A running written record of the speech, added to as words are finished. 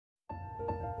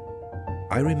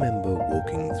I remember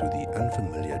walking through the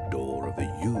unfamiliar door of a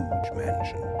huge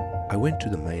mansion. I went to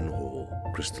the main hall.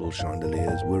 Crystal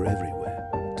chandeliers were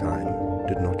everywhere. Time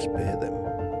did not spare them,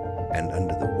 and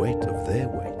under the weight of their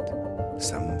weight,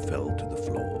 some fell to the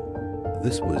floor.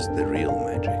 This was the real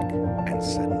magic, and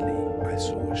suddenly I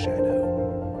saw a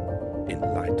shadow. In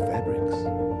light fabrics,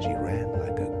 she ran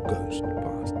like a ghost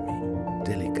past me,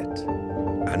 delicate,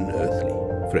 unearthly.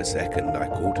 For a second I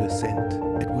caught her scent.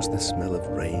 It was the smell of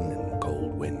rain and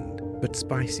cold wind, but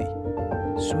spicy,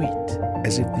 sweet,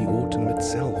 as if the autumn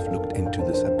itself looked into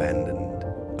this abandoned,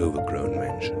 overgrown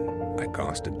mansion. I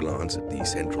cast a glance at the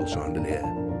central chandelier,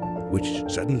 which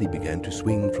suddenly began to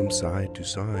swing from side to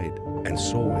side, and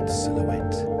saw its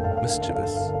silhouette,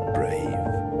 mischievous, brave.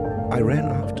 I ran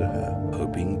after her,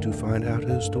 hoping to find out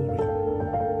her story.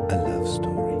 A love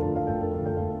story.